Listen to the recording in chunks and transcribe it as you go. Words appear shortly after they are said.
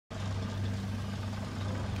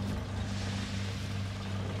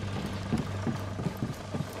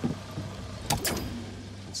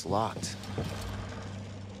It's locked.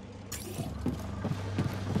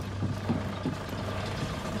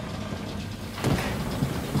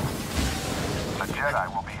 The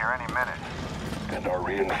Jedi will be here any minute. And our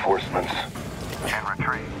reinforcements. And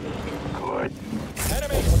retreat. Good.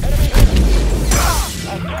 Enemy!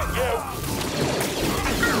 I'll get you!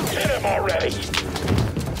 Hit him already!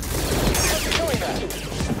 How's he doing that?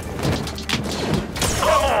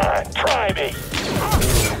 Come on, try me!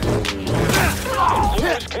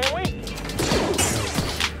 Lose, can we?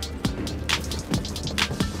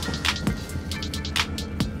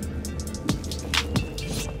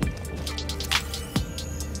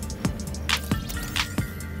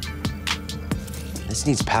 This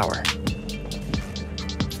needs power.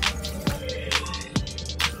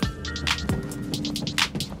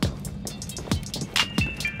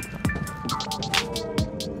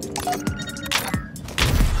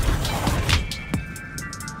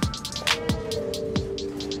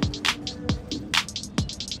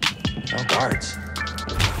 No guards.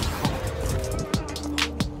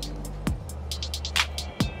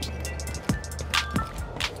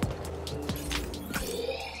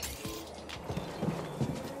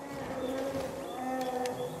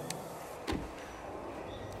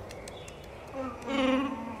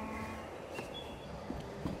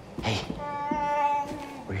 Hey,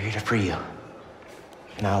 we're here to free you.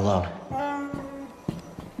 You're not alone.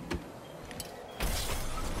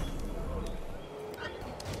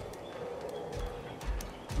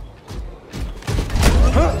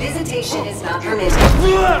 Visitation is not permitted.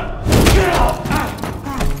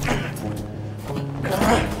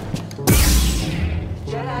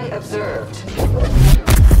 Jedi observed.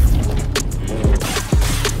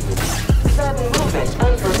 Sudden movement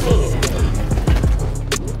unforeseen.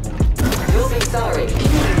 You'll be sorry.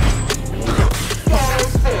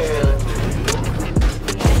 Scans failed.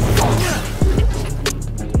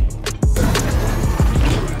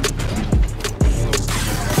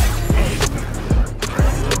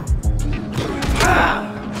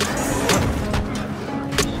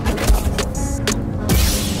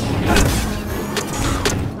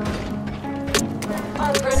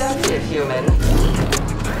 Unproductive human.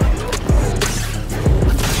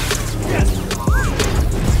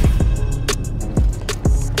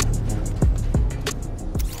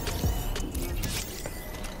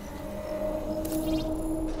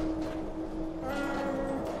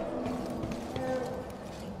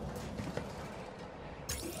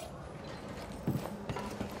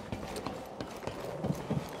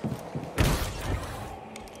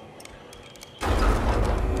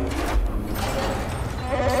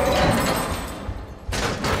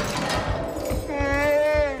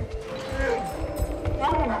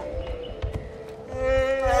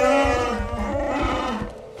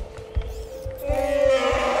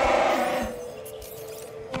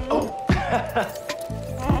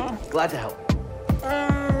 Glad to help.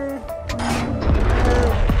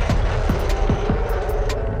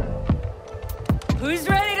 Who's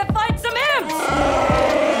ready to fight some imps?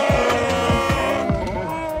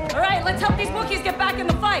 All right, let's help these Wookiees get back in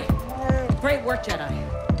the fight. Great work, Jedi.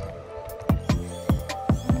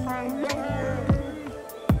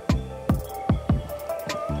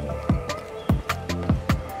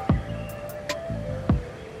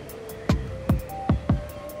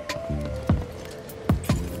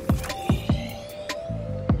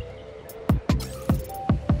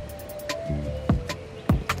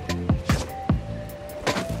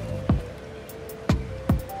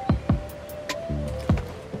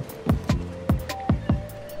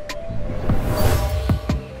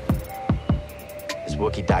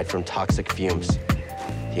 Wookiee died from toxic fumes.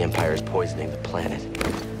 The Empire is poisoning the planet.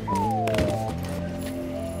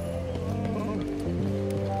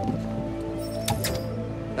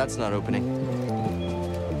 That's not opening.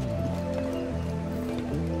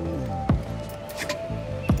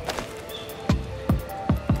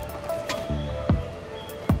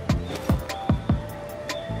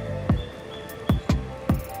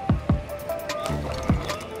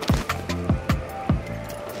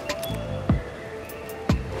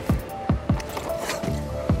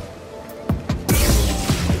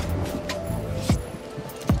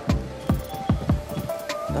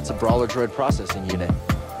 That's a brawler droid processing unit.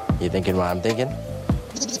 You thinking what I'm thinking?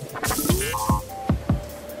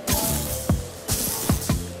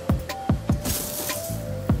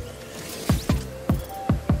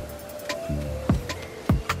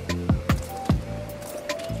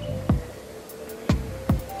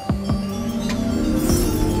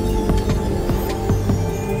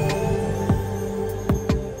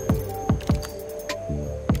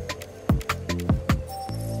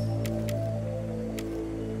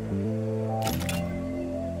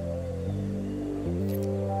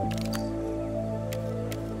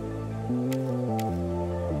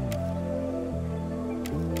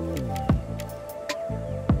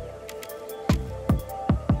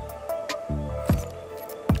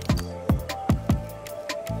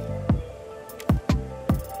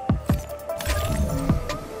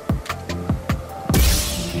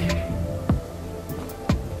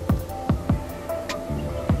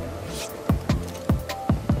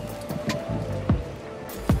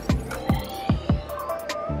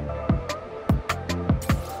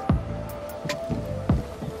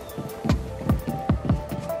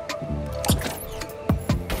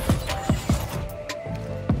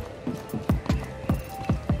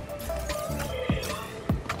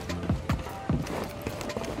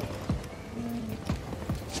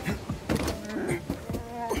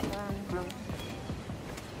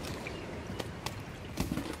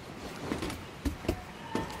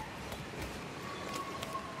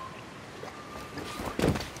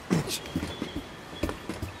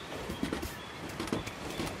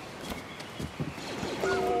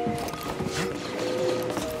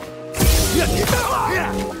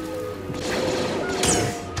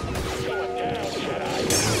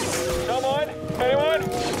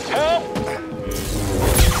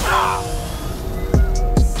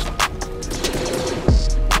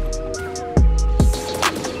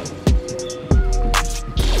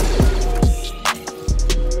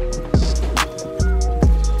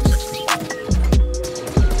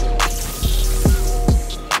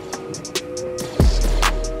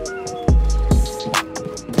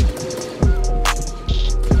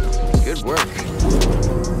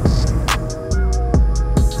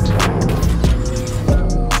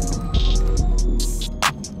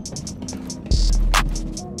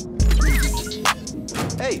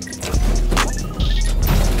 Hey!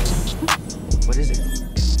 What is it?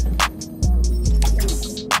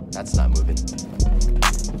 That's not moving.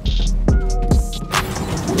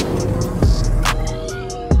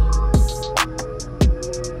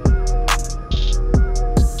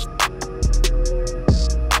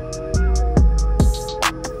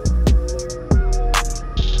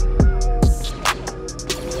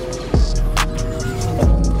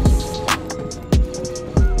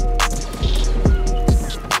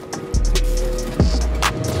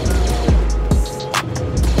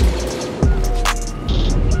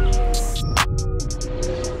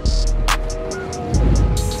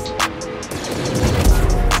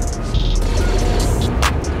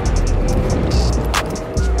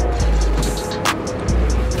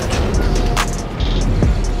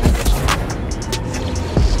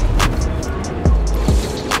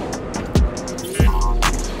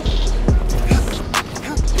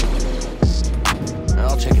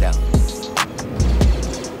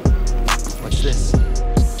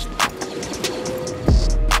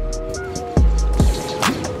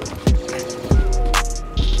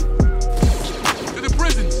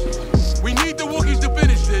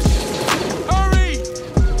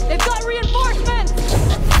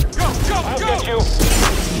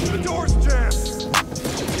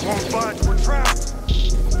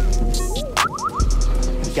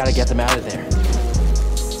 Gotta get them out of there.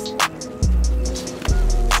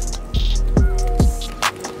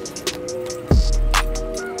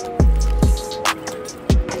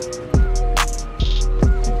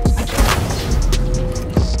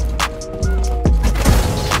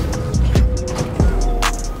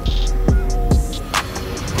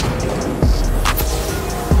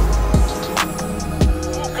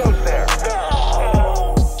 Who goes there?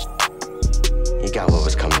 He got what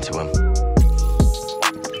was coming to him.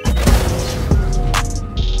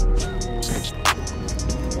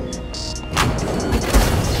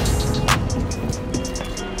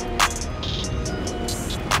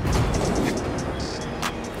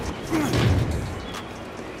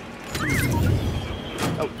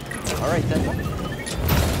 All right, then.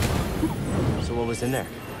 So what was in there?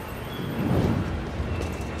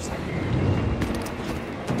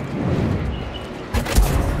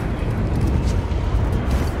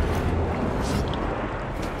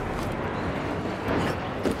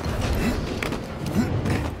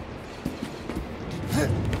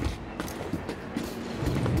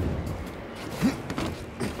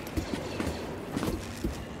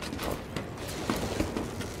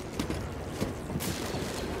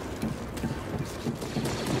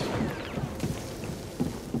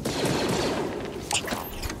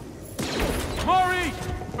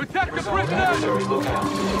 Protect the prisoners!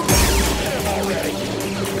 Get him already!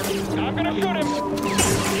 I'm gonna shoot him!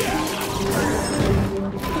 Yeah!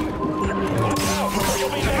 Watch out, or you'll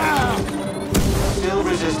be dead! Still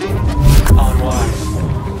resisting? Unwise.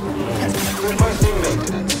 Requesting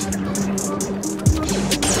maintenance.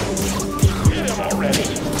 Get him already!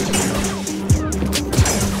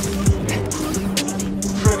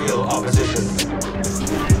 Trivial opposition.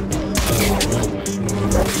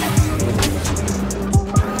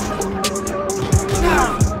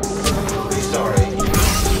 Be sorry.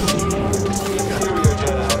 Inferior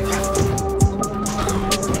Jedi.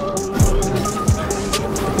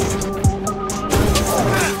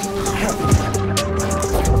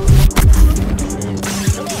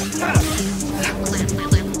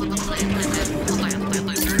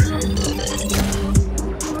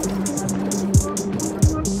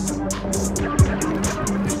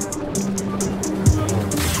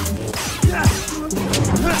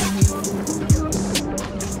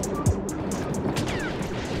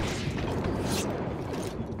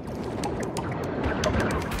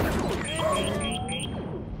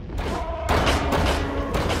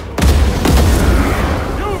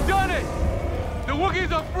 You've done it! The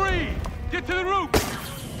Wookies are free! Get to the roof!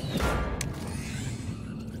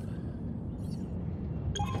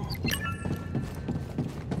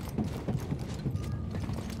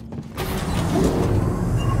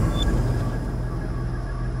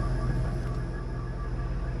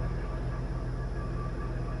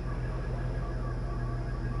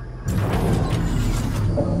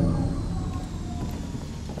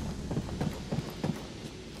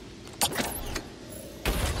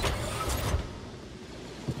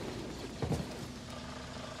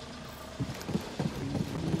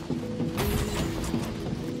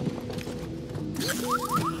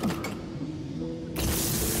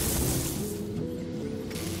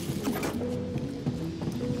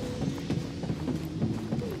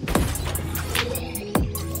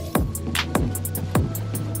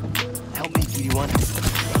 Help me, BD1.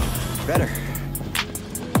 Better.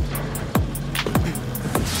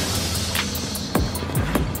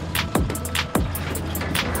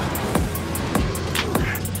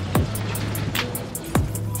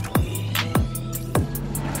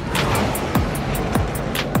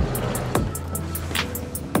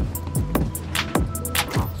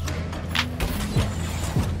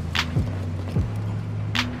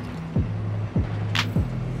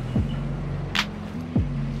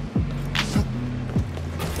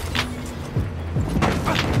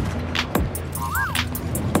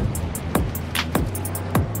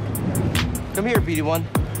 Come here, BD1.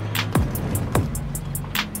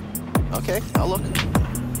 Okay, I'll look.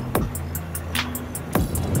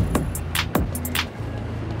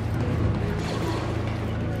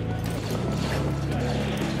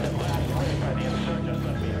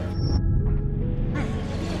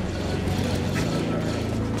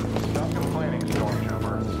 Stop complaining,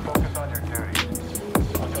 Stormtrooper. Focus on your duties.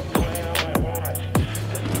 I'll complain all I want.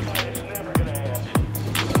 This fight is never gonna end.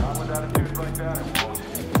 Not with attitudes like that, it won't.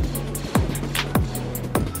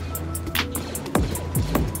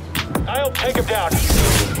 I'll take him down.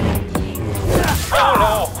 Oh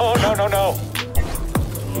no! Oh no, no, no!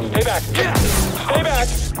 Stay back! Stay back!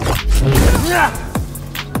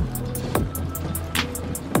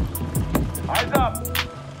 Eyes up!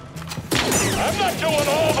 I'm not doing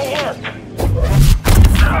all the work!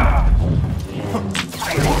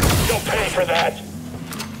 You'll pay for that!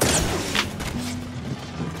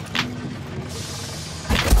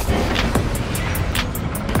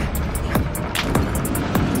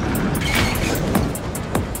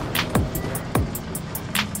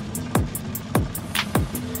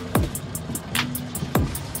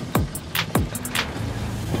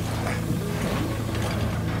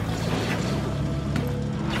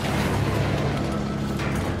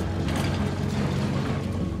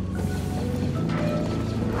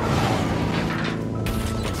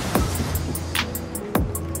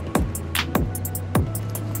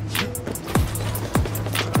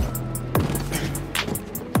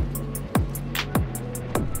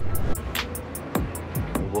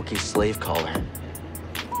 Wookiee slave collar.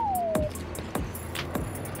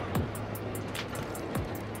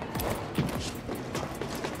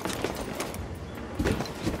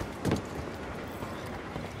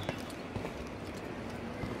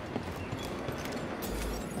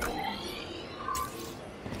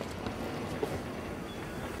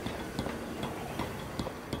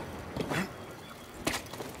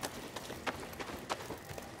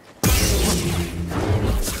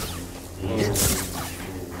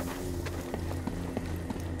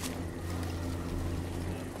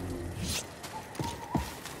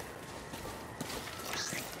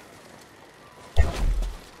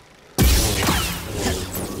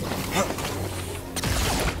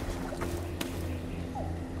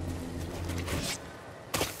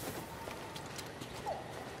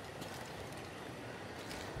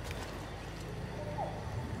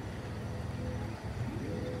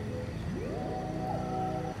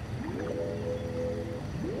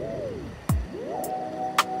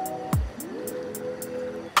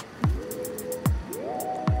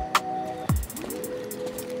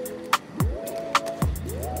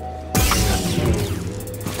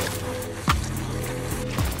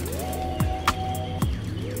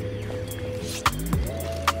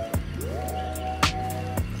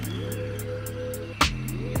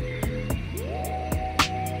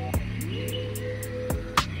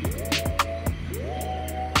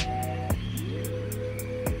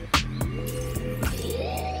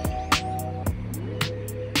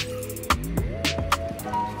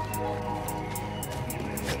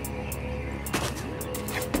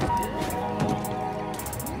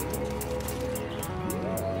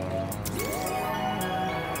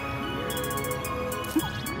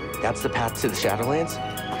 That's the path to the Shadowlands?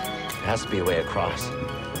 There has to be a way across.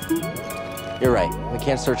 You're right, we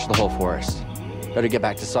can't search the whole forest. Better get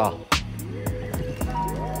back to Saw.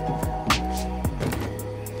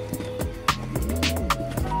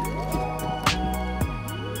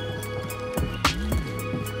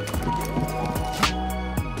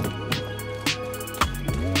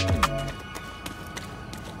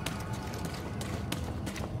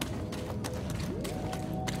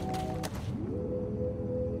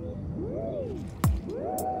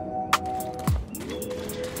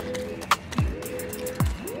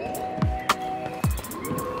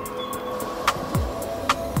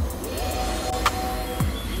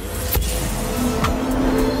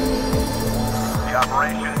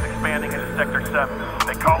 Operations expanding into Sector 7.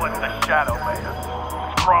 They call it the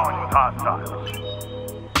Shadowlands. It's crawling with hostiles.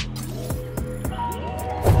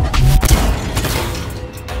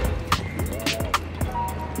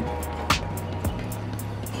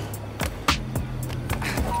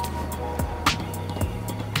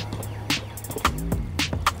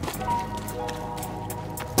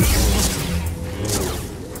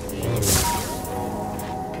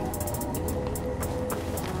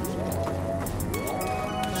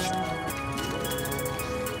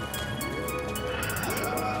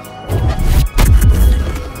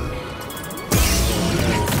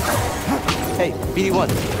 Hey, BD1.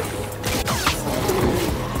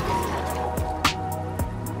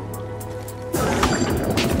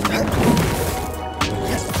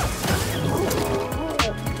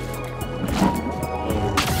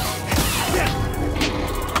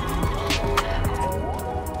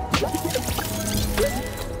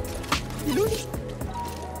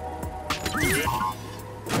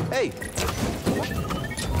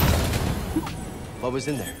 What was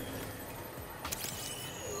in there?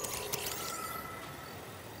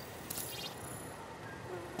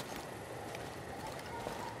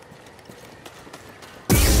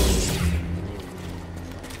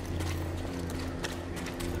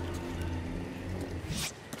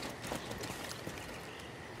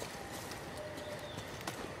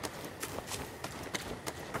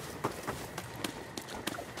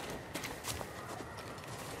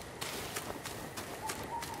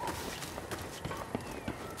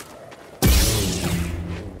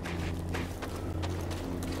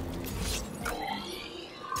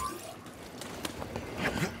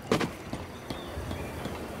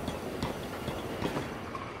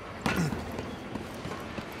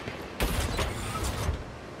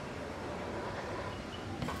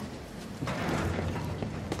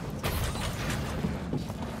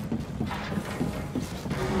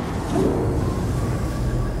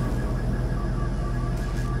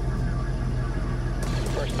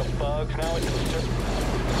 First the bugs, now it's the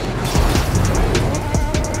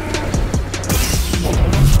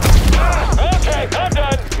Okay, I'm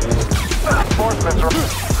done. Reinforcements are...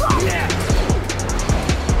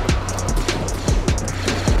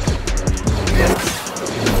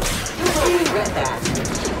 You will regret that.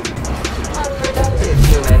 Unproductive,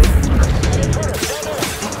 human.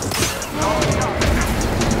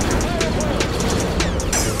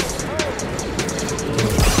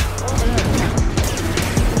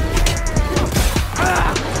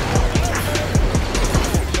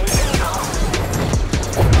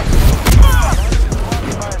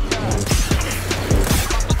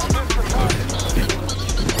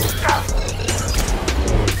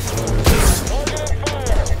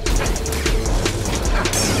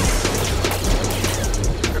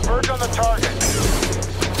 Converge on the target.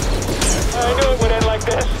 I knew it would end like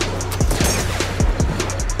this.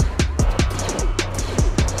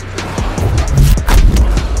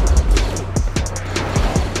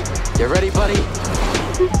 Get ready, buddy.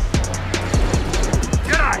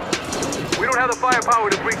 Jedi! We don't have the firepower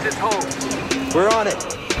to breach this hole. We're on it.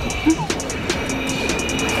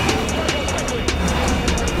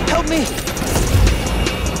 Help me!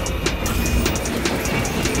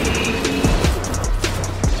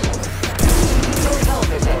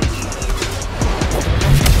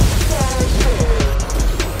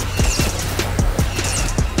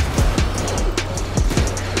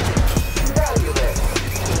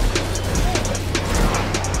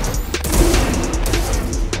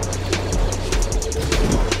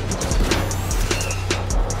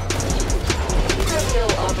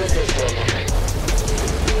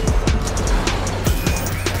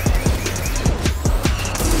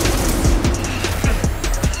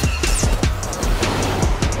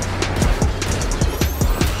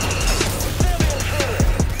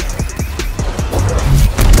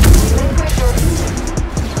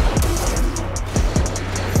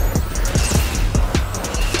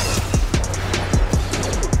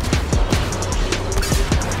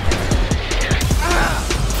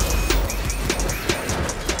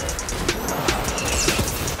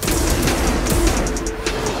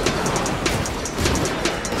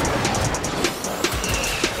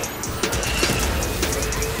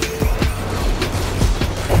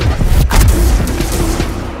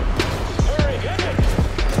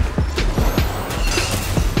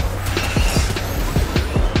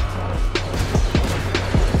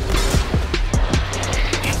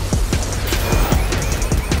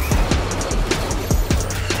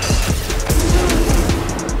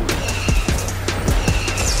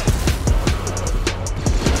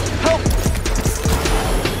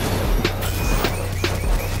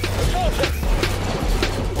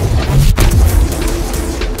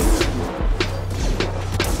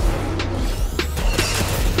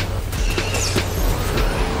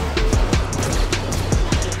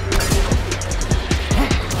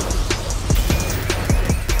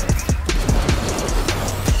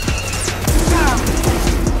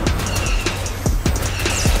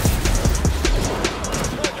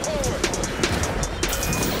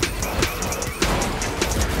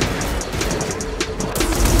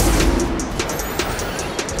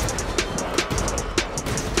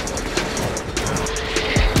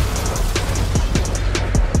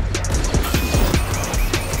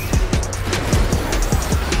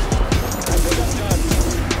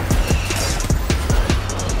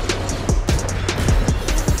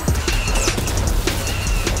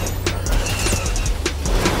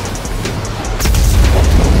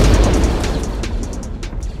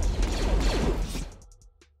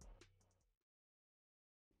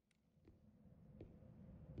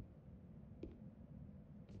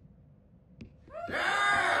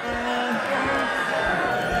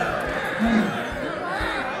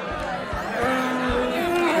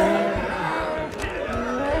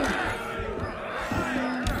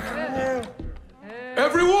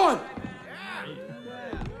 Everyone!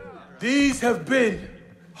 These have been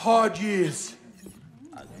hard years.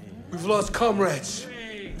 We've lost comrades,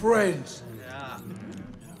 friends,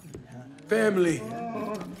 family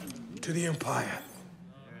to the Empire.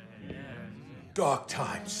 Dark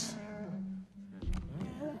times.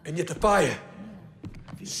 And yet the fire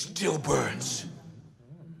still burns.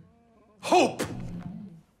 Hope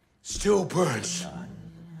still burns.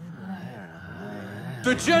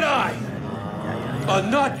 The Jedi are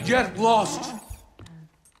not yet lost.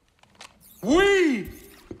 We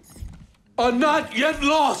are not yet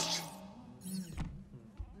lost.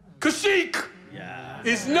 Kashyyyk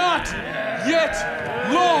is not yet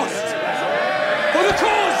lost. For the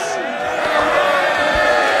cause!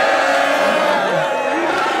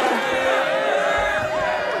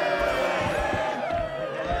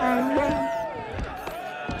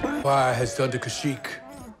 Fire has done to Kashyyyk.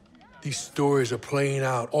 These stories are playing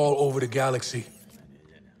out all over the galaxy.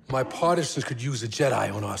 My partisans could use a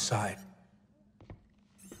Jedi on our side.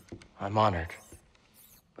 I'm honored.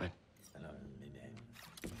 But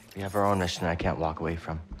we have our own mission I can't walk away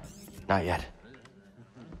from. Not yet.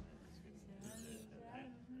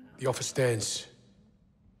 The offer stands.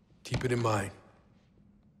 Keep it in mind.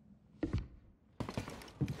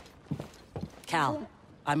 Cal,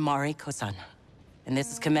 I'm Mari Kosan, and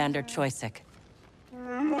this is Commander Kashyyyk.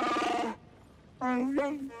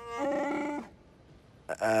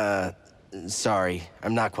 Sorry.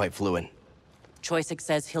 I'm not quite fluent. Kashyyyk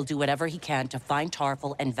says he'll do whatever he can to find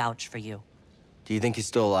Tarful and vouch for you. Do you think he's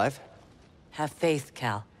still alive? Have faith,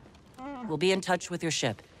 Cal. We'll be in touch with your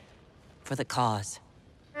ship. For the cause.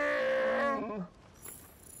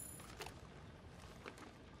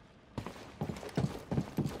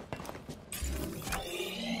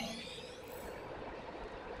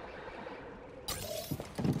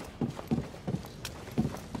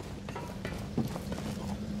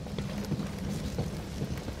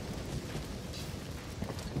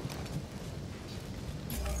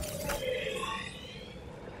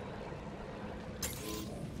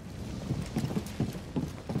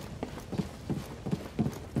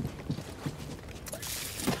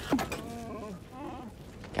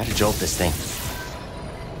 Gotta jolt this thing.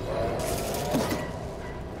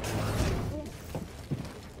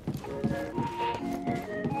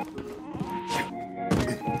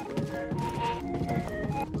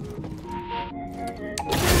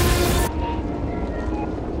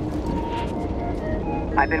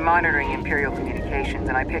 I've been monitoring Imperial communications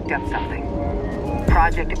and I picked up something.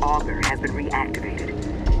 Project Augur has been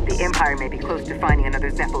reactivated. The Empire may be close to finding another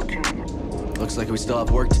Zeffo tomb. Looks like we still have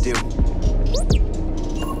work to do.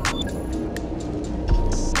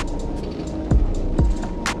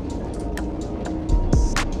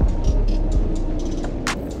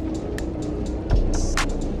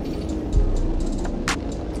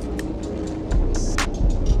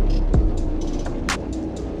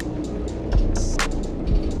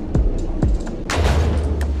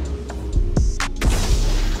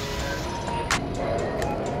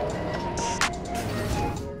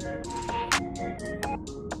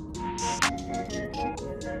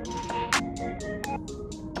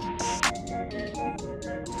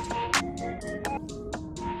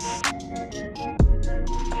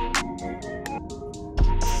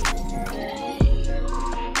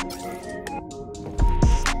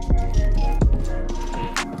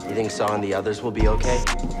 You think Saw and the others will be okay?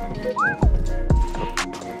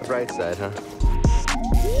 The bright side, huh?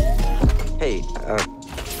 Hey,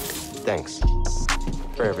 thanks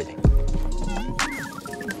for everything.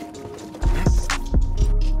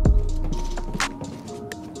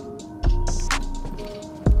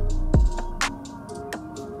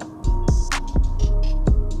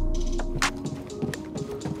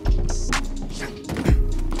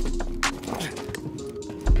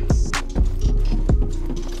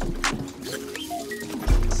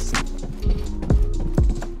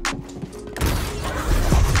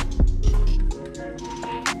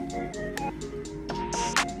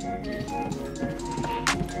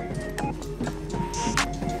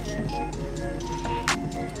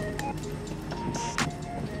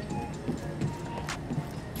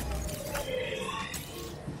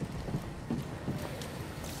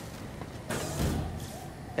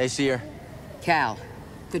 Hey, Seer. Cal,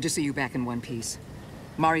 good to see you back in one piece.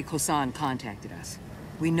 Mari Kosan contacted us.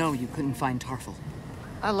 We know you couldn't find Tarful.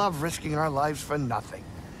 I love risking our lives for nothing.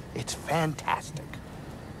 It's fantastic.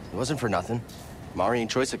 It wasn't for nothing. Mari and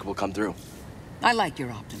Kashyyyk will come through. I like your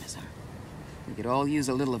optimism. We could all use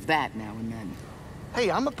a little of that now and then. Hey,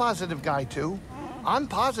 I'm a positive guy, too. I'm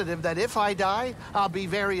positive that if I die, I'll be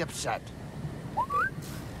very upset.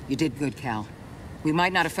 You did good, Cal. We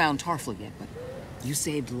might not have found Tarful yet, but You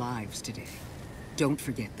saved lives today. Don't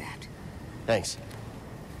forget that. Thanks.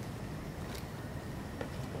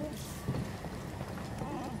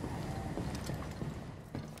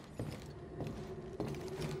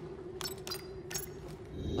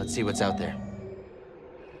 Let's see what's out there.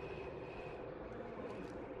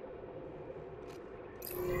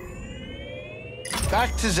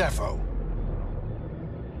 Back to Zeffo.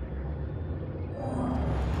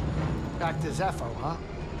 Back to Zeffo, huh?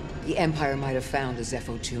 The Empire might have found a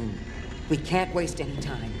Zeffo tomb. We can't waste any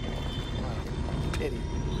time. Pity.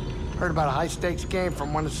 Heard about a high-stakes game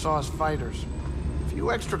from one of Saw's fighters. A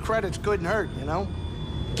few extra credits couldn't hurt, you know?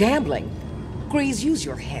 Gambling? Grease, use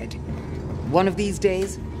your head. One of these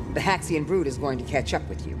days, the Haxian brood is going to catch up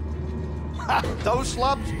with you. Those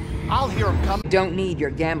slubs? I'll hear them come. Don't need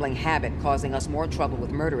your gambling habit causing us more trouble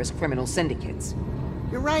with murderous criminal syndicates.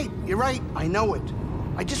 You're right, I know it.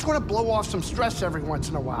 I just want to blow off some stress every once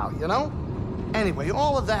in a while, you know? Anyway,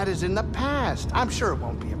 all of that is in the past. I'm sure it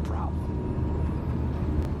won't be a problem.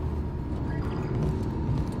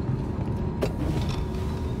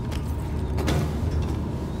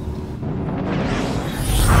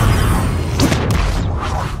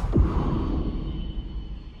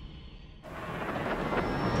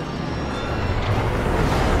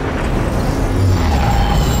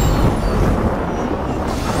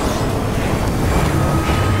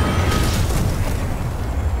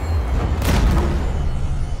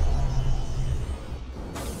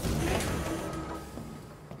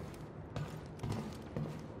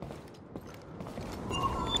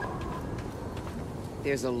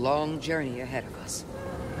 There's a long journey ahead of us.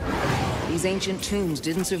 These ancient tombs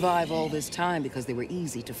didn't survive all this time because they were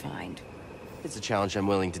easy to find. It's a challenge I'm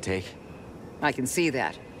willing to take. I can see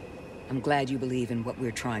that. I'm glad you believe in what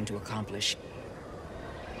we're trying to accomplish.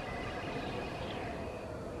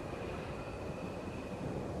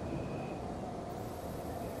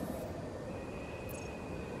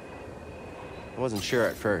 I wasn't sure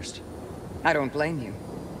at first. I don't blame you.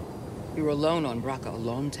 You were alone on Bracca a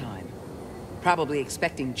long time. Probably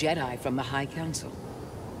expecting Jedi from the High Council.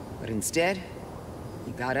 But instead,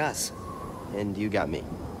 you got us. And you got me.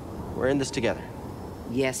 We're in this together.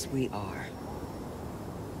 Yes, we are.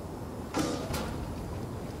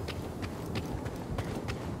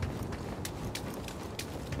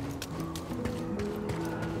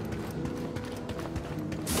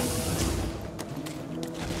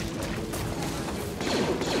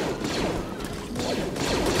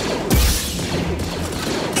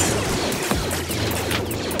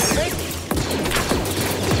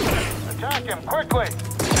 Attack him, quickly!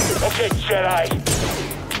 Okay, Jedi.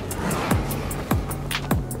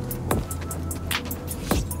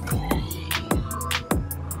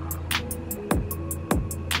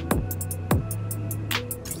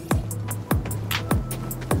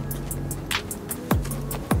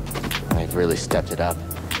 I've really stepped it up.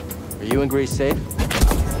 Are you and Grease safe?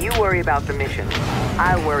 You worry about the mission.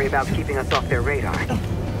 I'll worry about keeping us off their radar.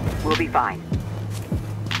 We'll be fine.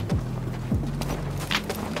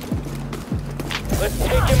 Let's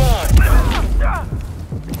take him on.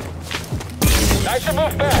 I should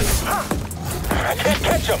move fast. I can't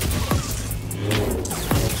catch him.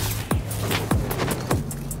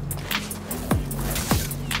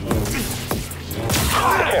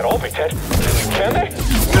 They can't all be dead. Can they?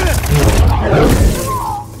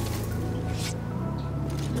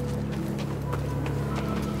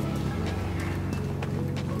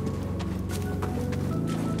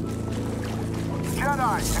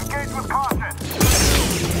 Jedi, engage with caution!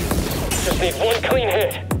 Just need one clean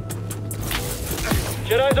hit.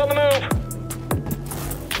 Jedi's on the move.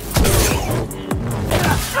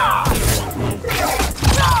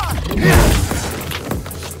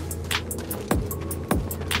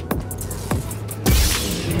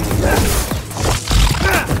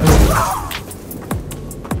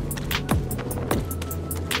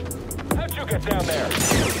 How'd you get down there?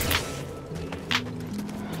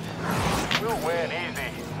 We'll win easy.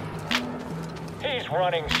 He's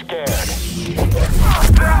running scared.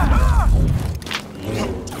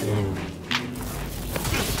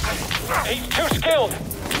 He's too skilled.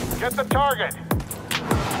 Get the target!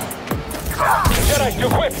 Jedi's too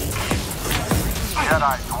quick.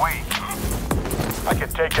 Jedi's weak. I can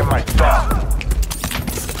take him myself.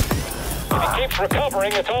 If he keeps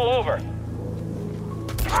recovering, it's all over.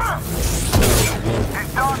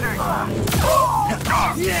 He's dodging!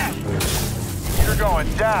 You're going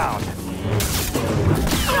down!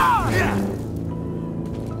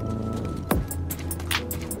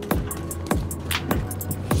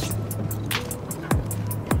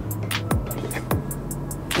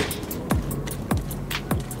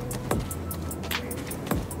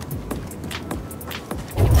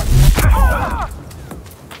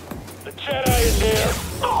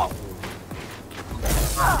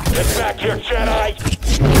 here, Jedi!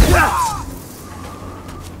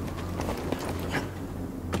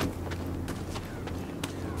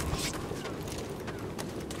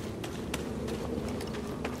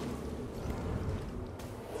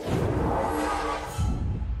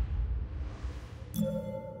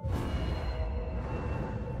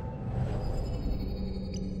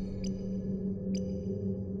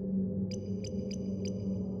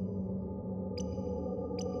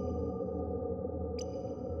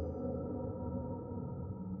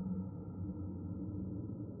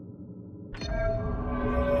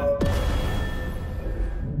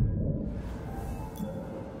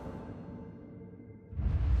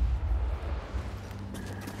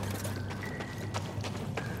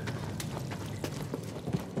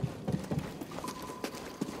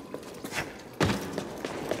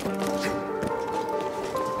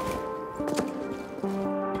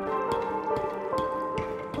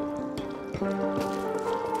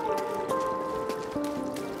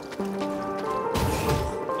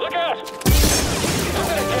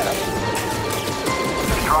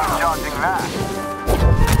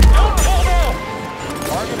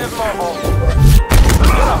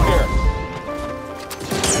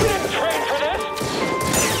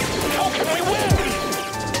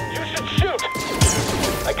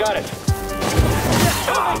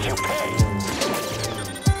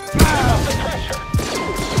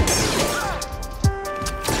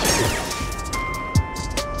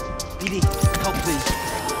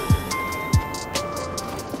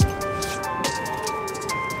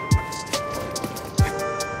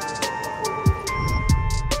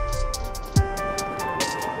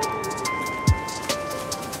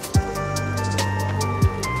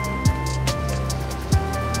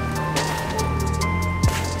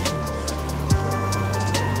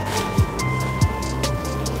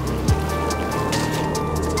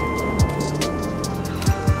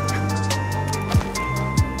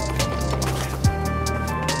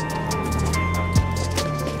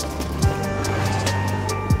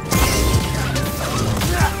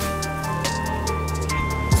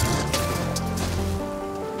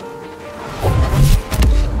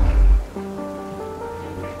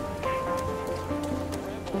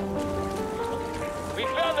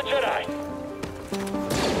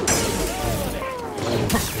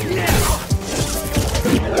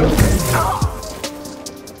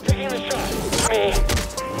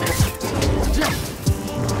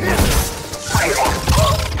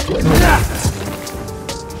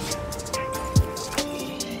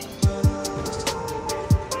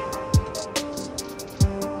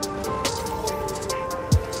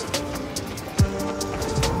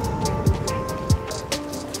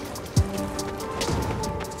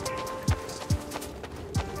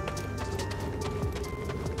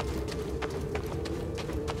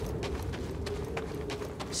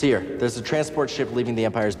 Seer, there's a transport ship leaving the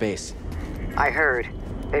Empire's base. I heard.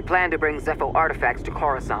 They plan to bring Zeffo artifacts to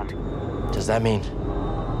Coruscant. Does that mean?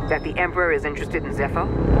 That the Emperor is interested in Zeffo?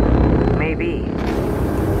 Maybe.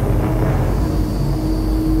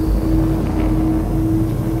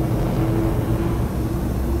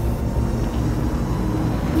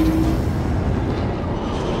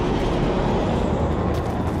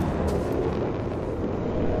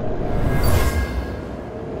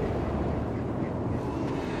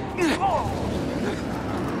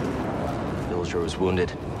 Was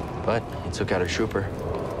wounded, but he took out a trooper.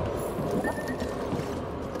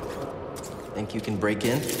 Think you can break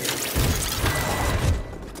in?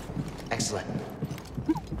 Excellent.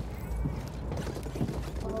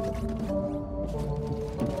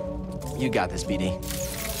 You got this, BD.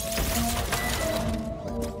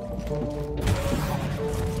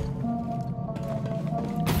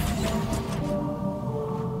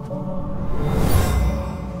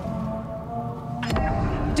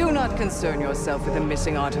 Do not concern yourself with a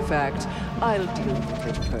missing artifact. I'll deal with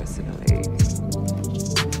it personally.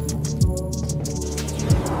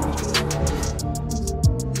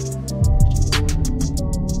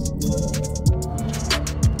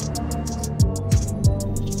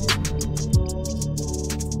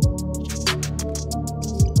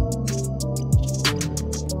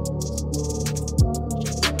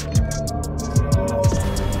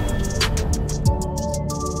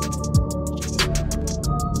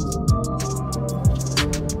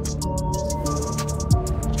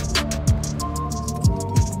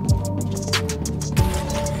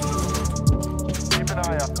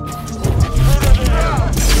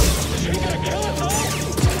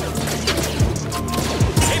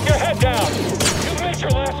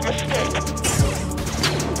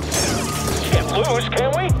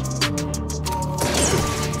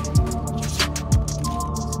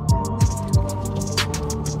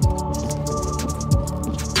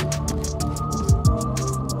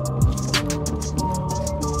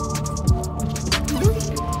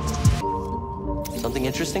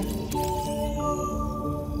 interesting?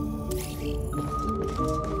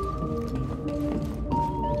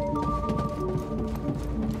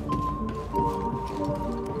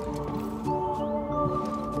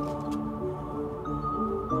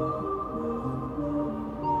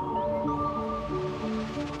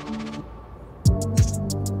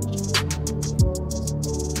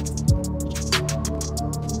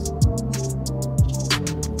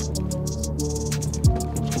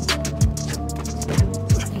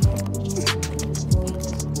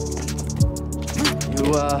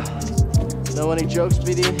 Know any jokes,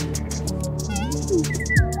 BD?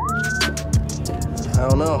 I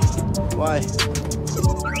don't know. Why?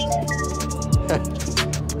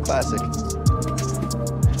 Classic.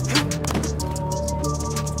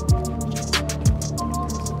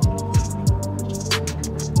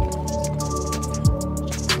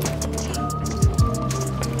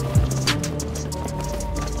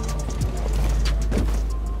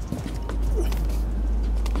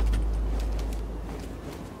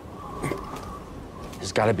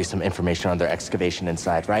 There's gotta be some information on their excavation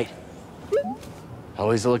inside, right?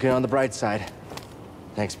 Always looking on the bright side.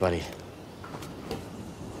 Thanks, buddy.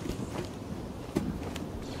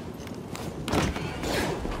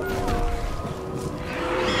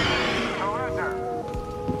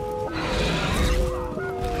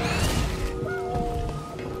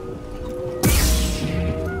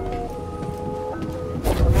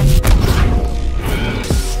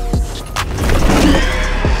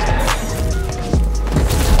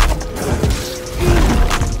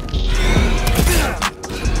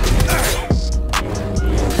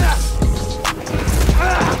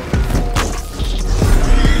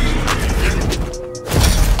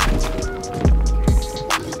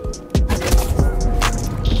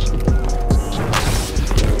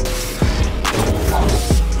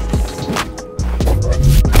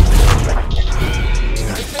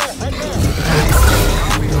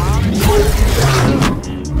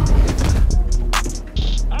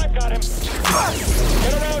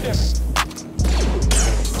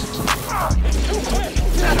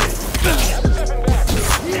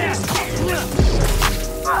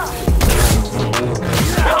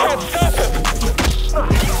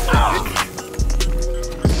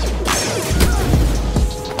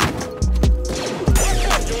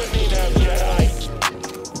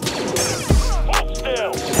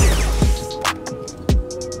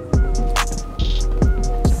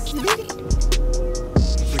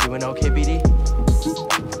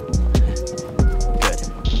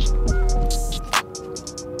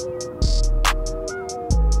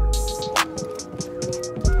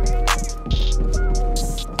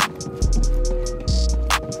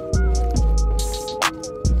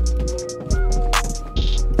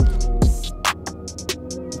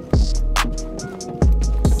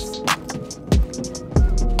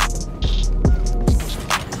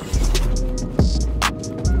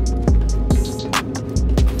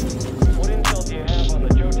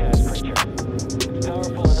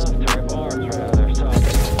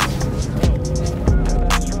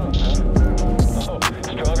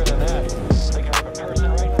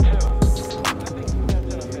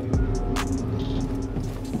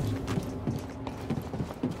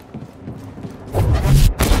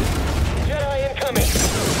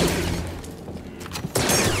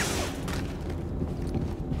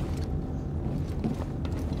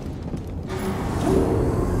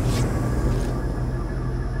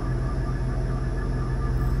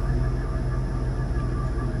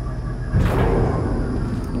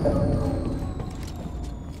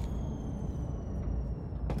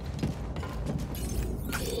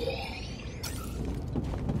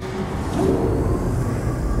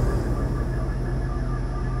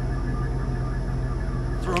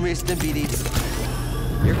 Instant BDs.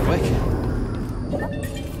 You're quick.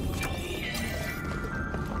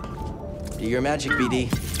 Do your magic, BD.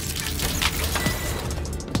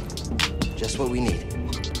 Just what we need.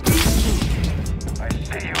 I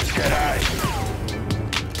see you, Jedi.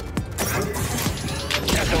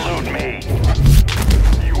 Just elude me.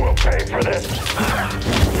 You will pay for this.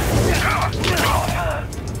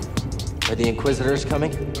 Are the Inquisitors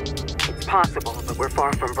coming? It's possible, but we're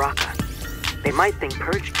far from Braca. They might think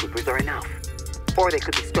purge troopers are enough. Or they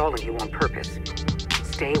could be stalling you on purpose.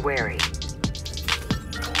 Stay wary.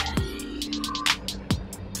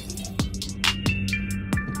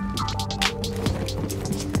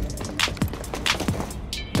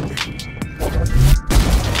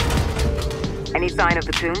 Any sign of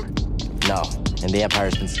the tomb? No, and the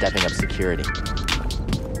Empire's been stepping up security.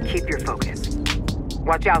 Keep your focus.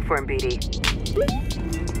 Watch out for him, BD.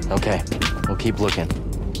 Okay, we'll keep looking.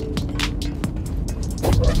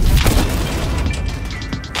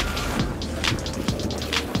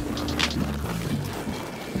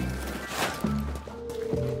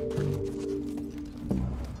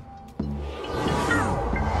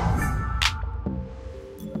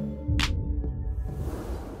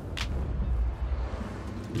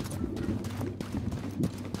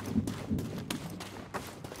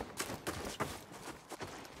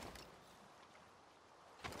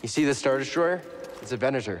 see the Star Destroyer? It's a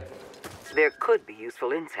Venator. There could be useful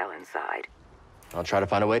intel inside. I'll try to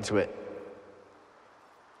find a way to it.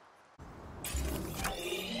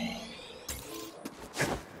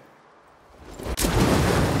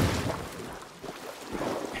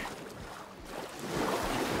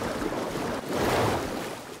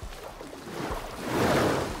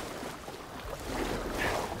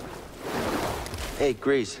 Hey,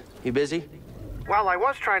 Grease, you busy? Well, I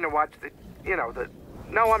was trying to watch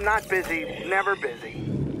No, I'm not busy. Never busy.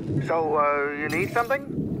 So, you need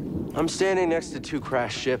something? I'm standing next to 2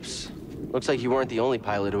 crashed ships. Looks like you weren't the only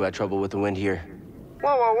pilot who had trouble with the wind here.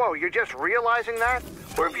 Whoa, whoa, whoa, you're just realizing that?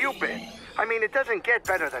 Where have you been? I mean, it doesn't get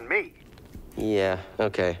better than me. Yeah,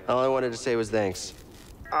 okay. All I wanted to say was thanks.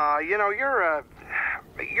 You're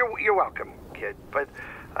welcome, kid. But,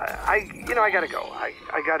 I gotta go.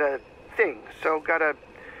 I got a thing, so gotta...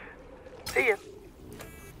 See ya.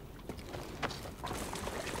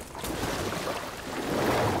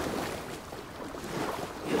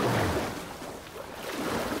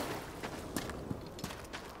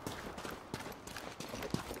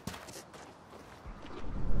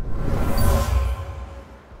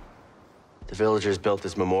 The villagers built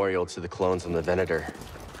this memorial to the clones on the Venator.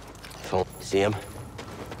 See him?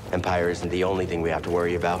 Empire isn't the only thing we have to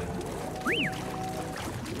worry about.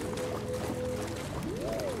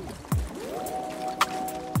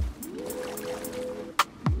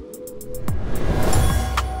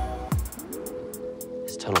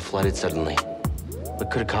 This tunnel flooded suddenly.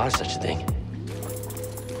 What could have caused such a thing?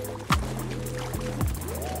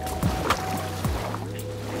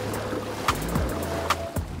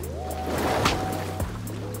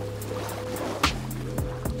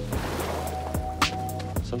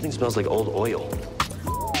 Something smells like old oil.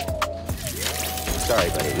 Sorry,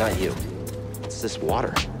 buddy, not you. It's this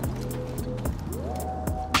water.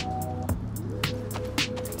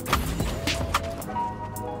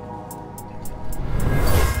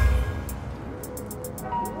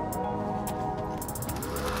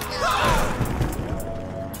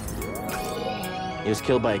 He was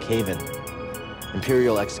killed by a cave-in.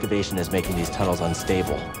 Imperial excavation is making these tunnels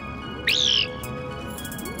unstable.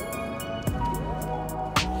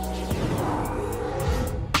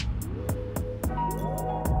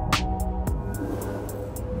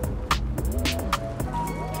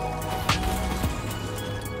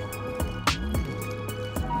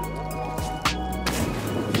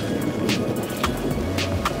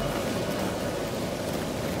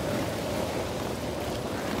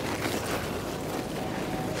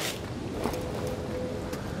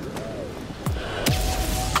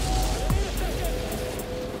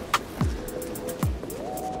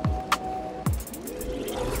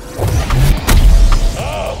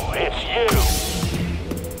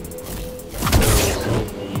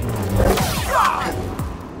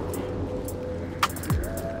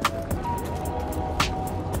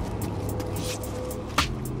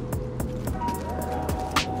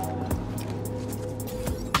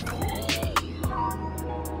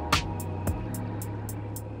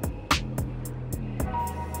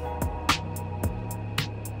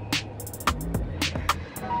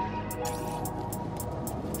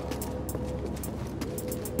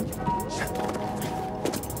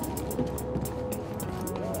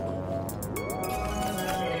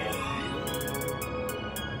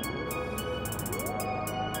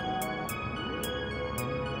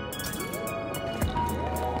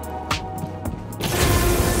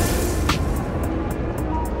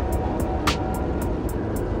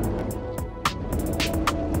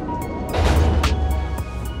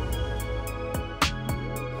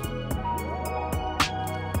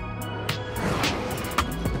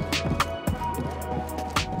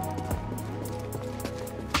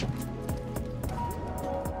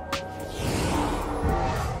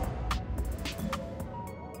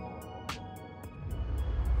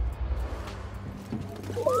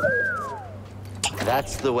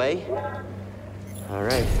 That's the way? All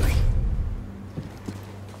right.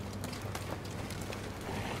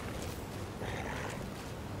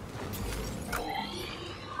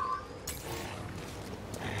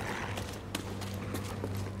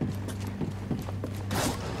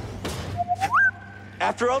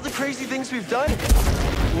 After all the crazy things we've done,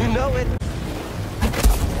 you know it.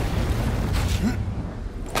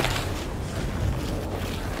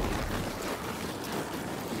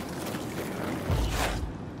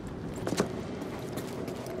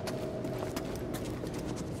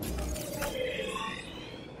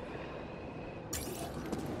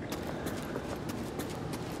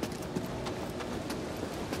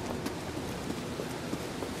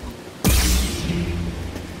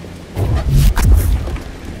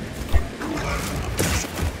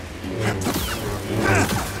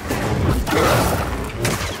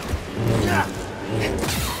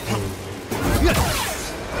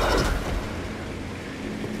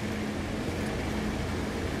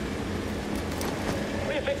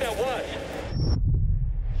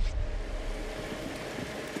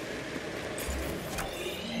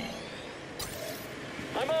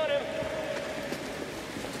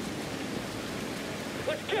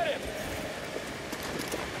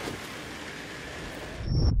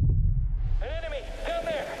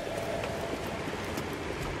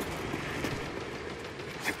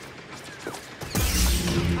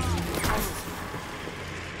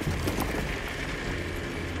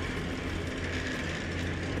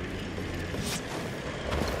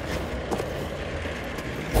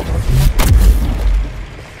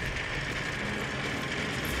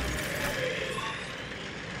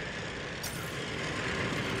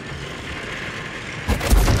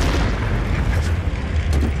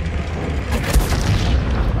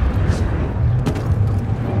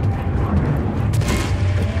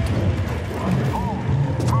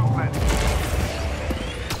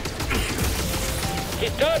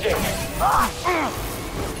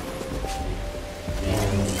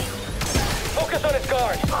 Focus on his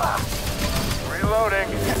guard. Reloading.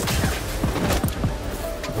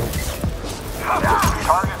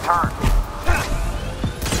 Target turned.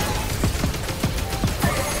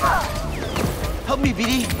 Help me,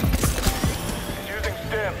 BD. He's using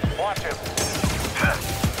stims. Watch him.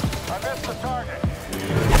 I missed the target.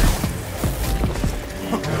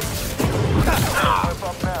 Slip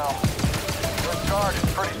up now. This guard is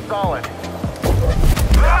pretty solid.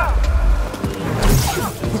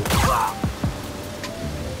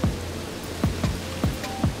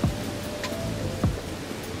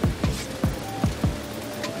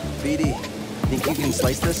 BD, think you can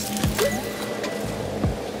slice this?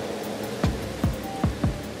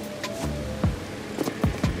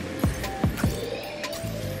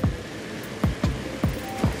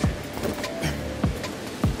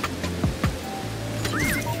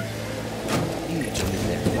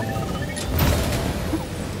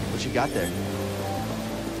 What you got there?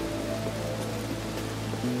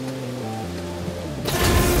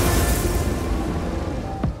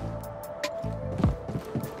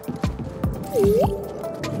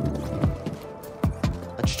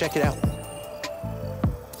 Let's check it out.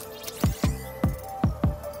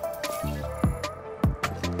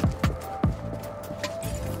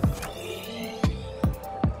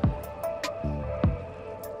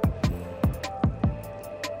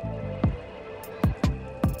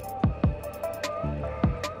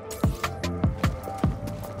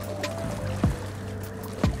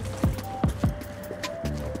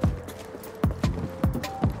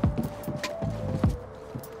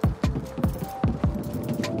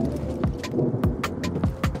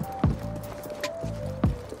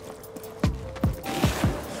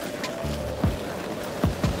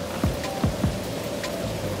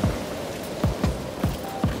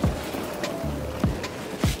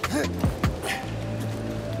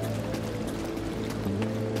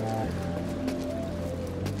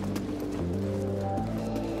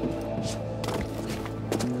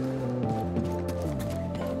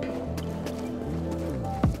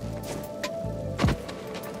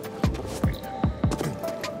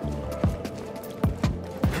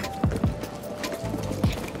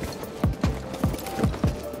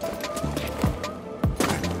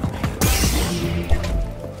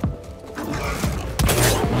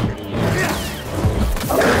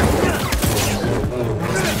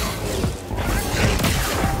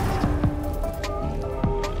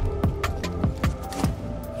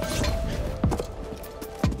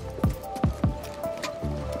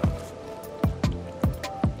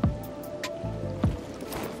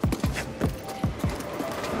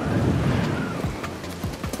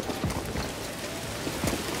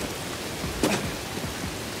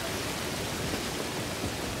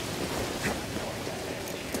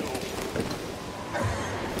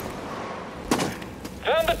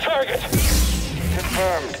 Found the target.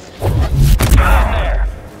 Confirmed. Down there.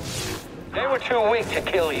 They were too weak to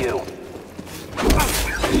kill you.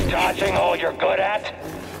 Dodging all you're good at?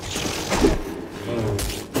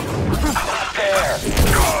 Not there.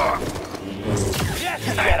 Yes,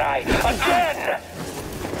 Jedi! Again!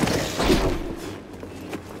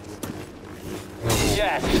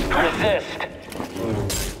 Yes, resist.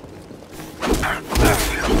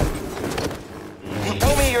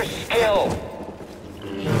 Show me your skill.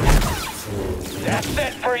 That's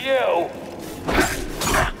it for you!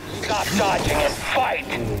 Stop dodging and fight!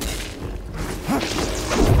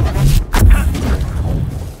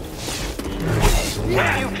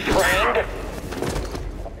 Have you trained?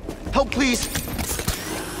 Help, please!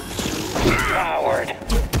 Coward!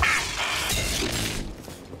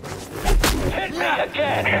 Hit me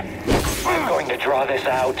again! I'm going to draw this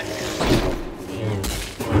out.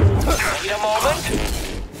 Need a moment?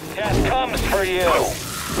 Death comes for you!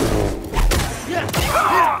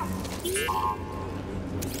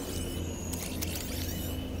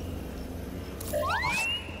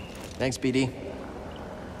 Thanks, BD.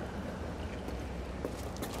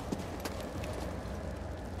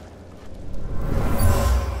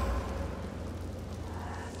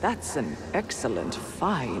 That's an excellent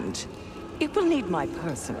find. It will need my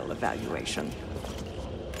personal evaluation.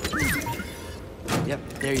 Yep,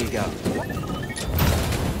 there you go.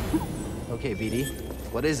 Okay, BD,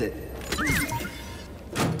 what is it?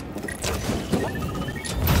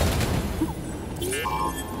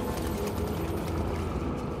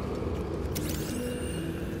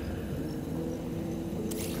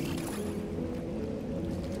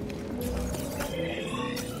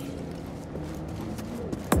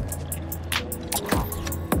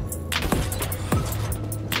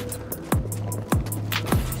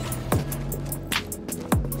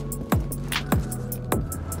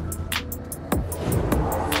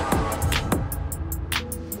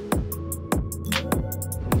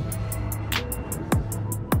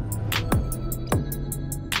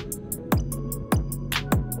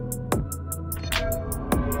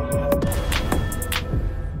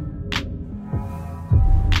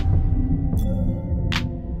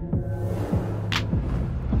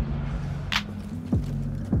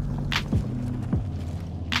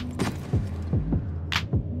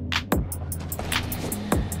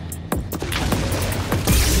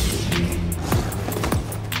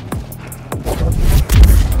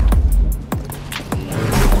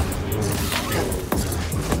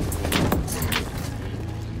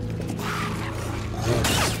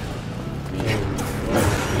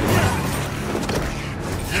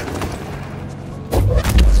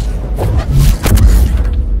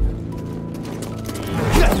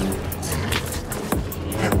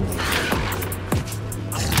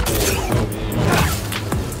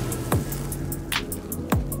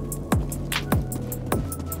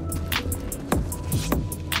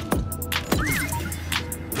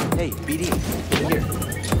 Hey, BD, in here.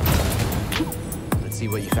 Let's see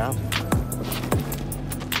what you found.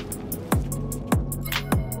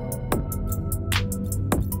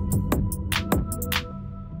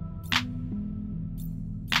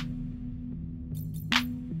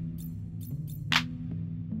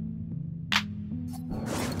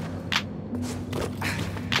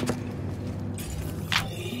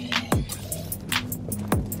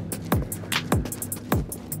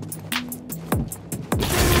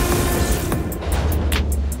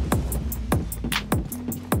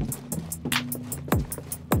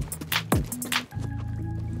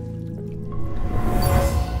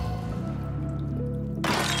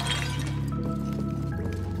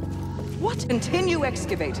 What? Continue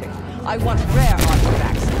excavating. I want rare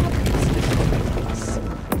artifacts.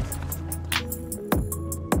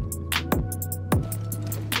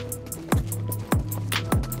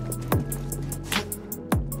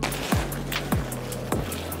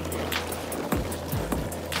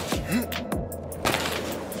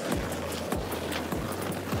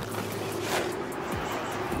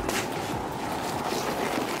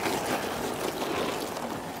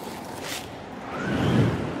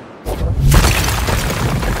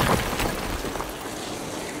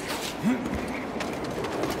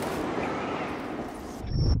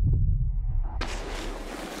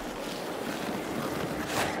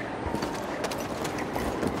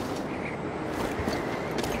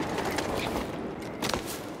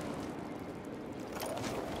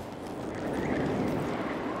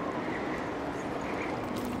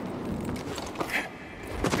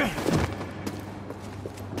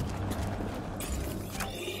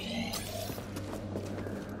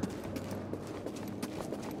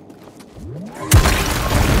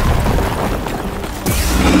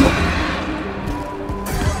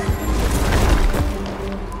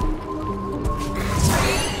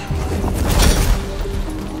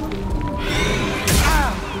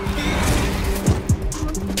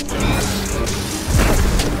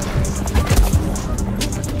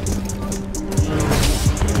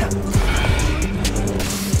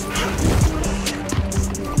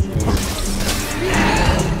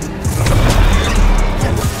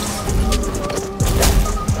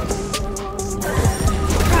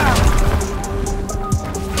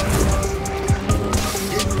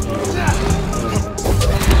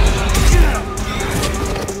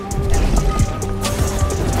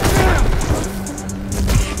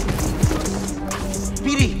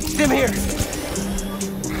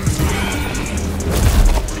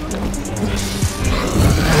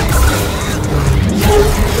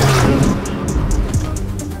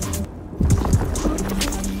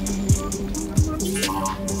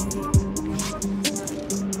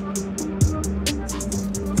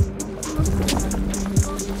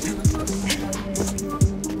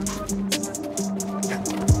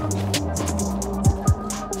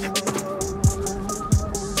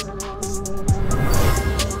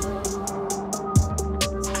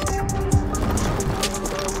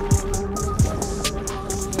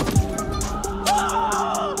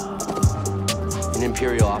 An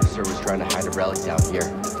Imperial officer was trying to hide a relic down here.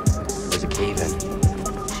 There was a cave-in.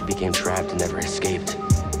 She became trapped and never escaped.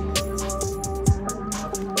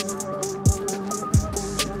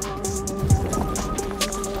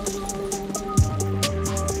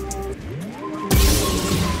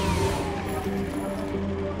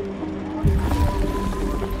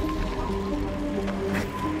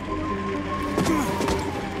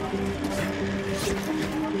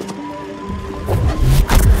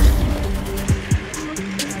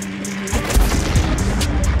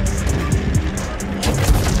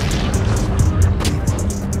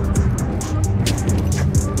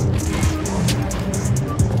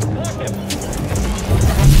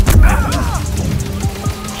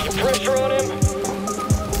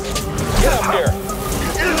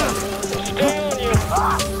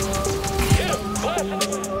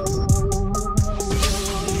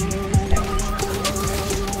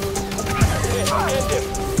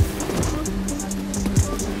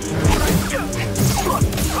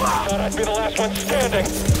 I'd be the last one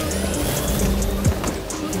standing.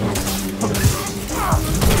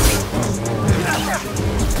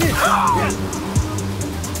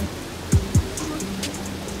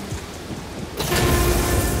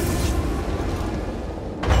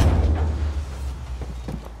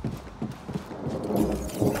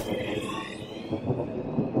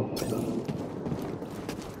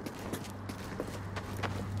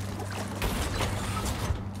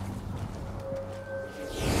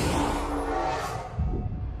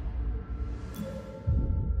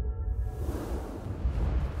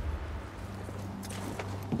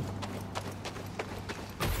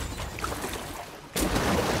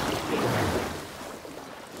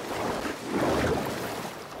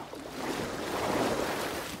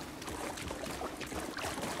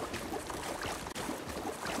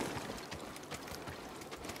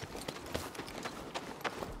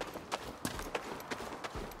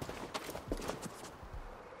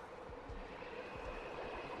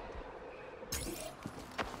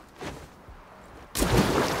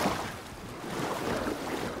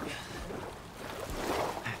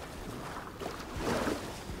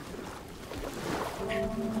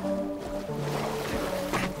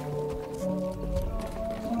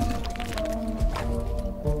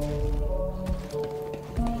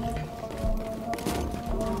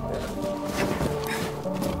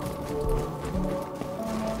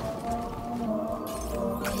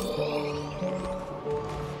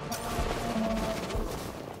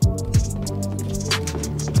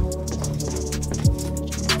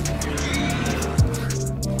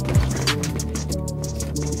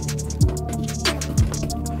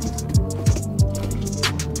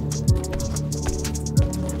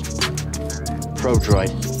 probe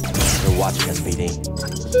droid. They're watching us, BD.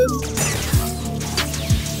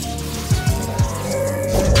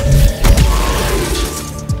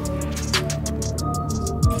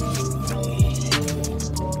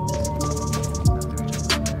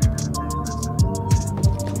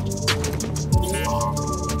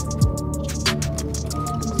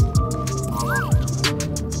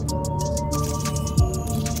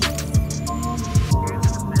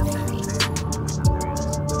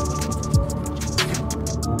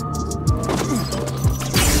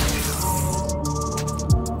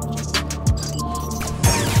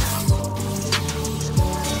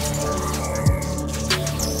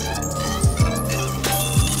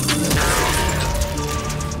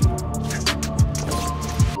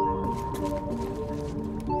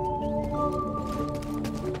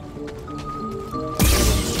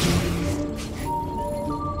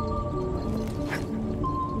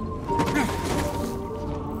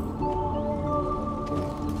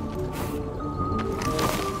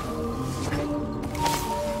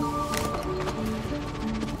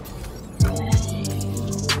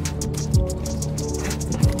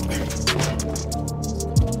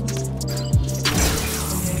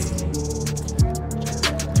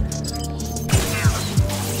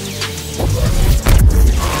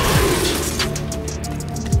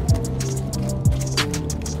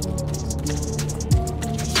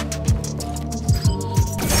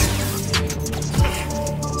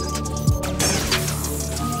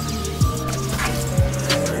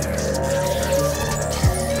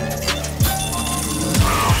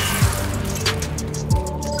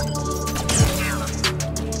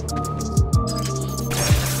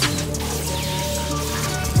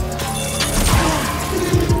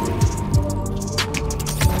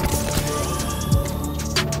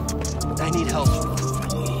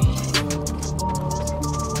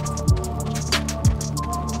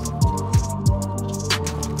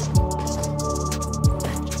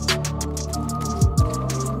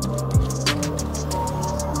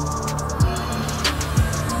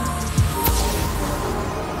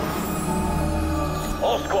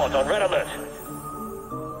 On red alert.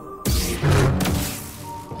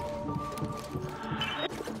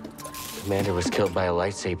 Commander was killed by a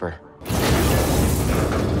lightsaber.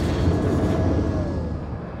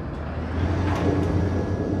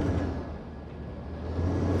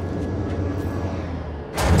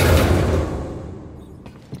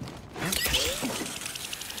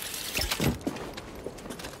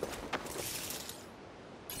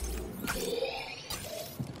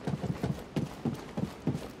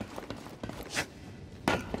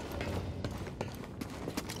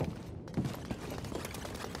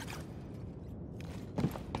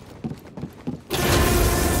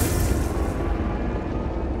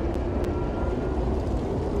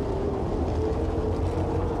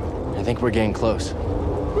 I think we're getting close.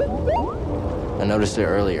 I noticed it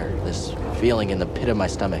earlier, this feeling in the pit of my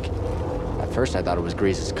stomach. At first I thought it was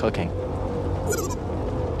Grease's cooking.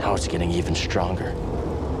 Now it's getting even stronger.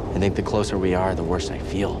 I think the closer we are, the worse I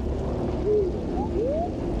feel.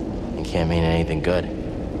 It can't mean anything good.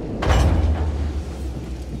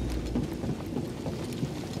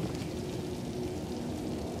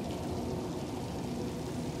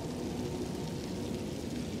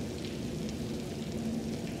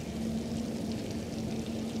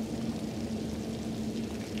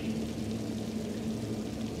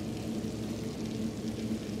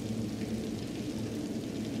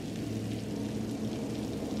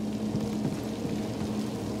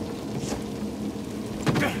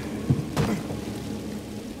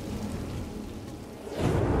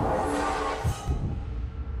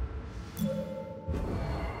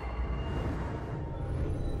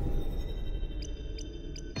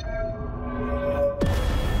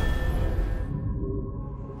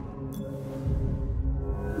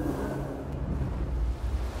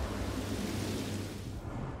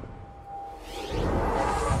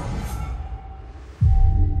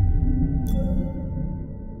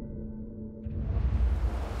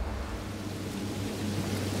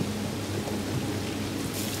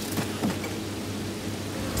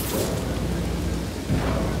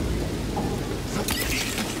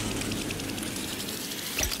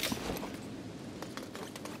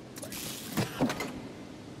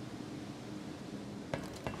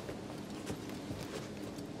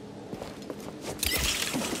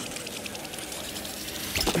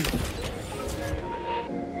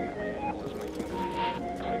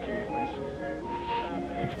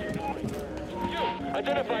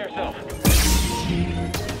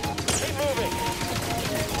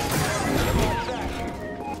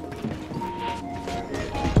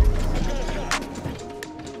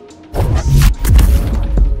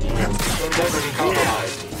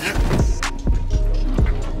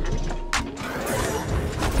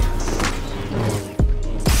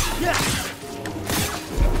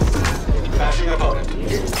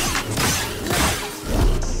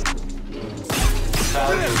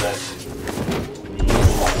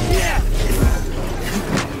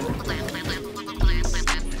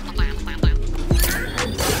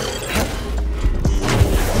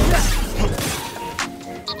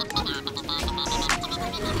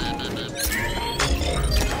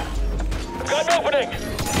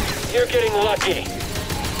 lucky.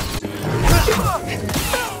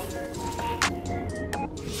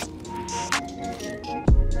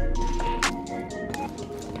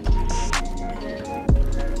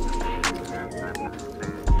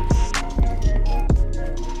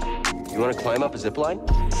 You want to climb up a zip line?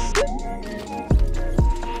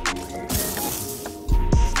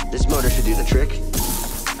 This motor should do the trick.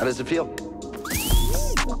 How does it feel?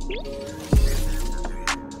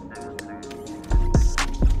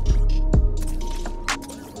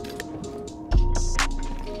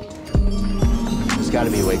 There's got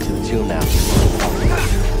to be a way to the tomb now.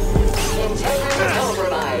 Integrity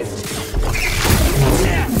compromised.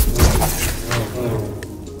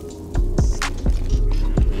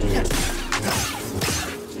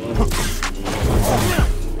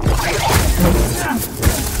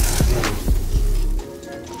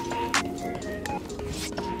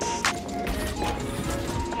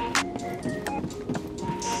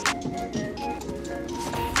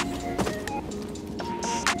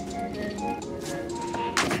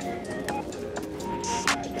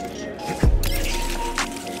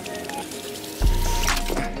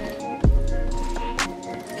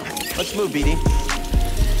 Let's move, BD.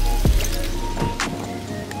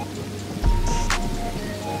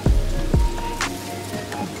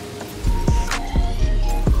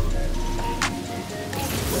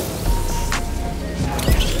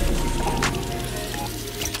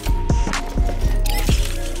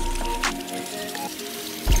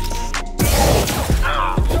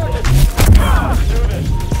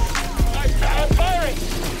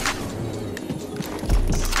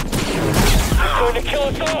 Going to kill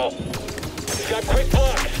us all. He's got quick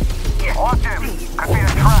blocks. Watch him. Could be a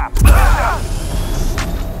trap.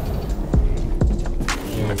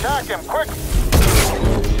 Attack him, quick!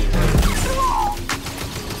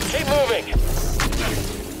 Keep moving.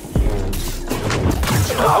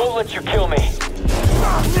 I won't let you kill me.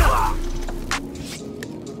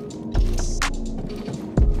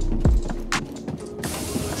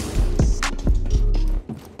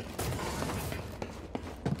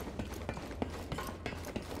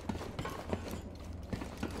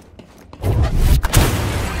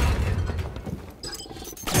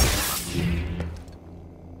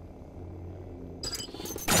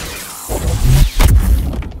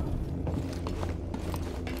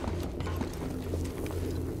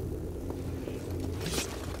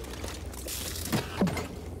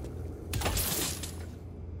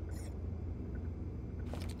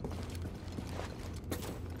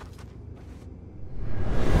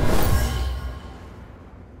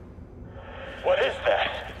 What is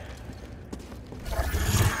that?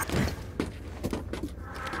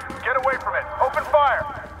 Get away from it. Open fire.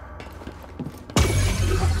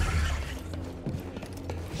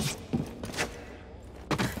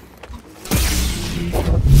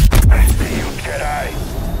 I see you, Jedi.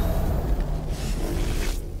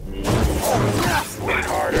 Work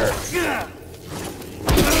harder.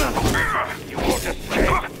 You won't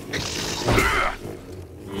escape.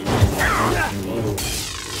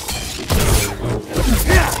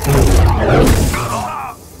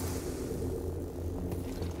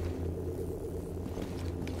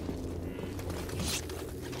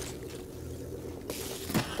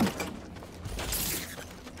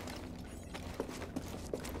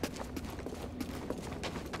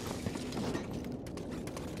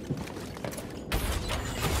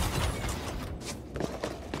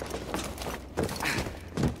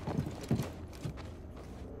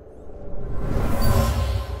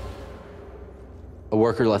 A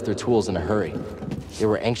worker left their tools in a hurry. They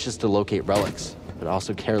were anxious to locate relics, but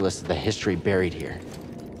also careless of the history buried here.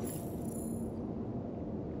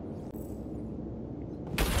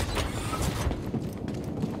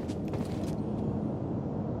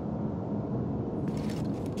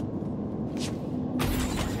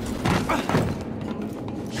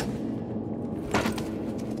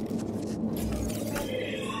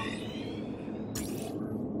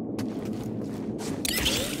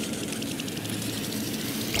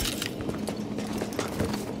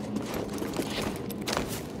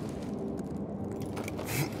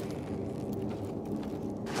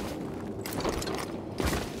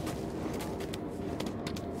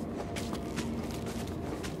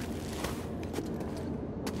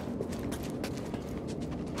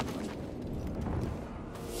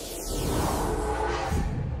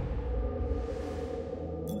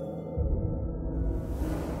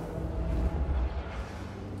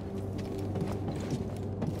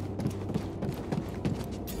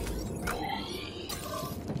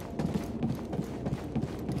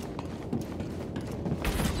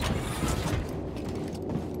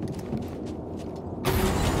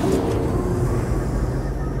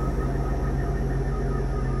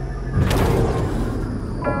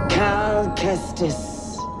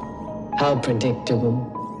 Kestis. How predictable.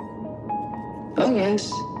 Oh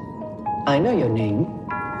yes, I know your name,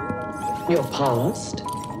 your past,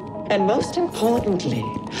 and most importantly,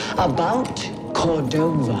 about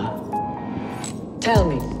Cordova. Tell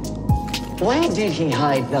me, where did he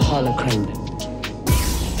hide the holocron?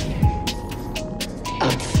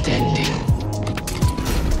 Outstanding.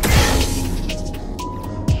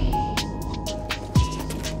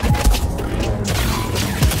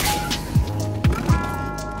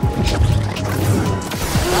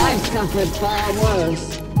 I've suffered far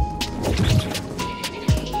worse.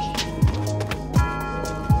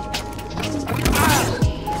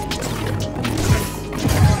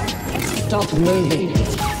 Stop moving.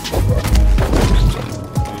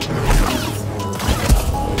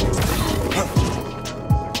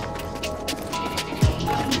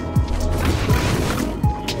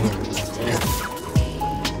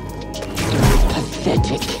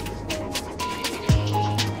 Pathetic.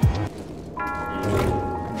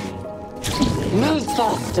 Move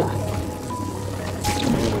faster.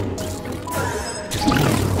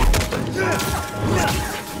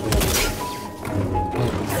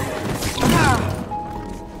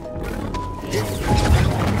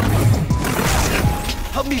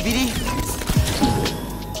 Help me, BD.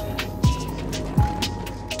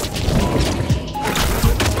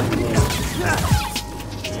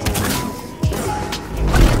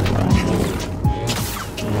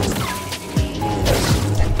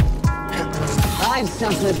 I've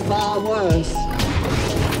suffered far worse.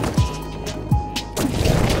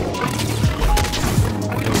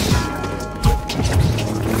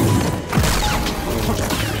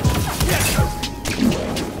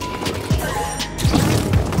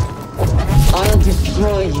 I'll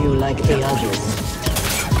destroy you like the others.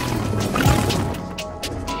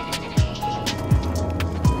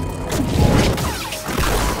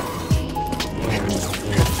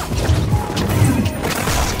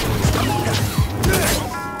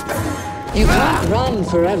 You can't run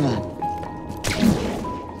forever.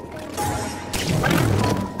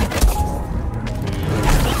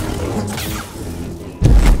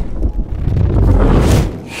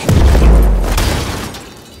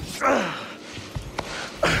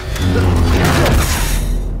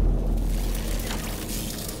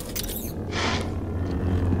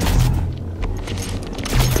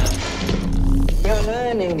 You're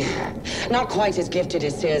learning. Not quite as gifted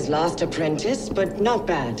as Seer's last apprentice, but not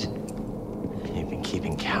bad. You've been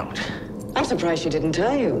keeping count. I'm surprised she didn't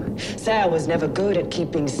tell you. Sarah was never good at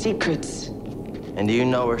keeping secrets. And you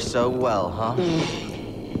know her so well, huh?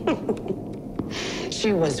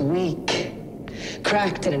 She was weak.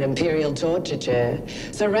 Cracked in an Imperial torture chair.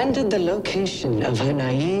 Surrendered the location of her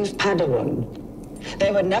naive Padawan.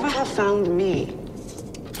 They would never have found me.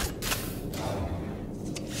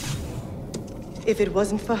 If it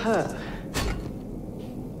wasn't for her,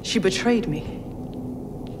 she betrayed me.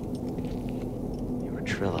 You were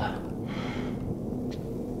Trilla.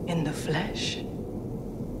 In the flesh.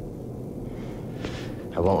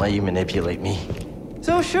 I won't let you manipulate me.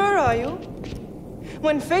 So sure are you?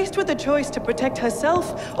 When faced with a choice to protect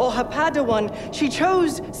herself or her Padawan, she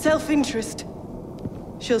chose self-interest.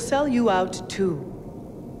 She'll sell you out too.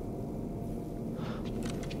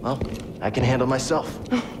 Well, I can handle myself.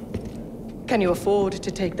 Can you afford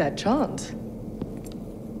to take that chance?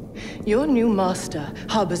 Your new master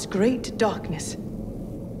harbors great darkness.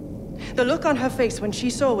 The look on her face when she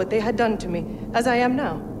saw what they had done to me, as I am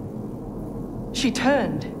now. She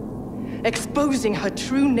turned, exposing her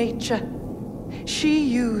true nature. She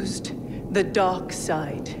used the dark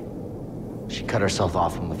side. She cut herself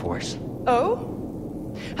off from the Force. Oh?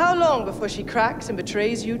 How long before she cracks and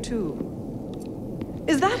betrays you too?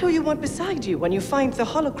 Is that who you want beside you when you find the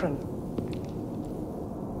holocron?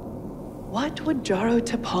 What would Jaro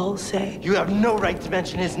Tapal say? You have no right to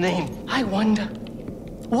mention his name. I wonder,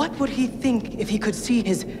 what would he think if he could see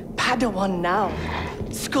his Padawan now,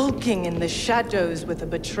 skulking in the shadows with a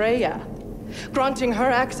betrayer, granting her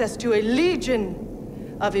access to a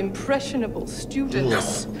legion of impressionable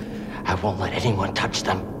students? No, I won't let anyone touch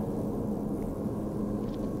them.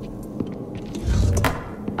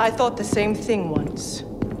 I thought the same thing once.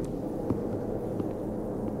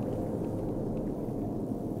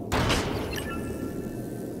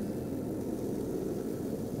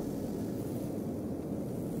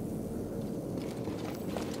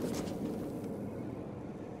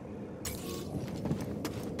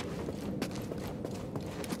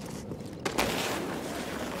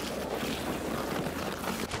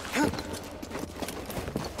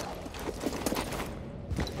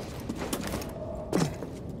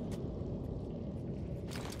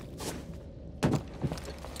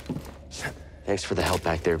 Thanks for the help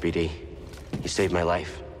back there, BD. You saved my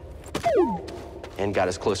life. And got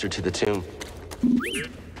us closer to the tomb.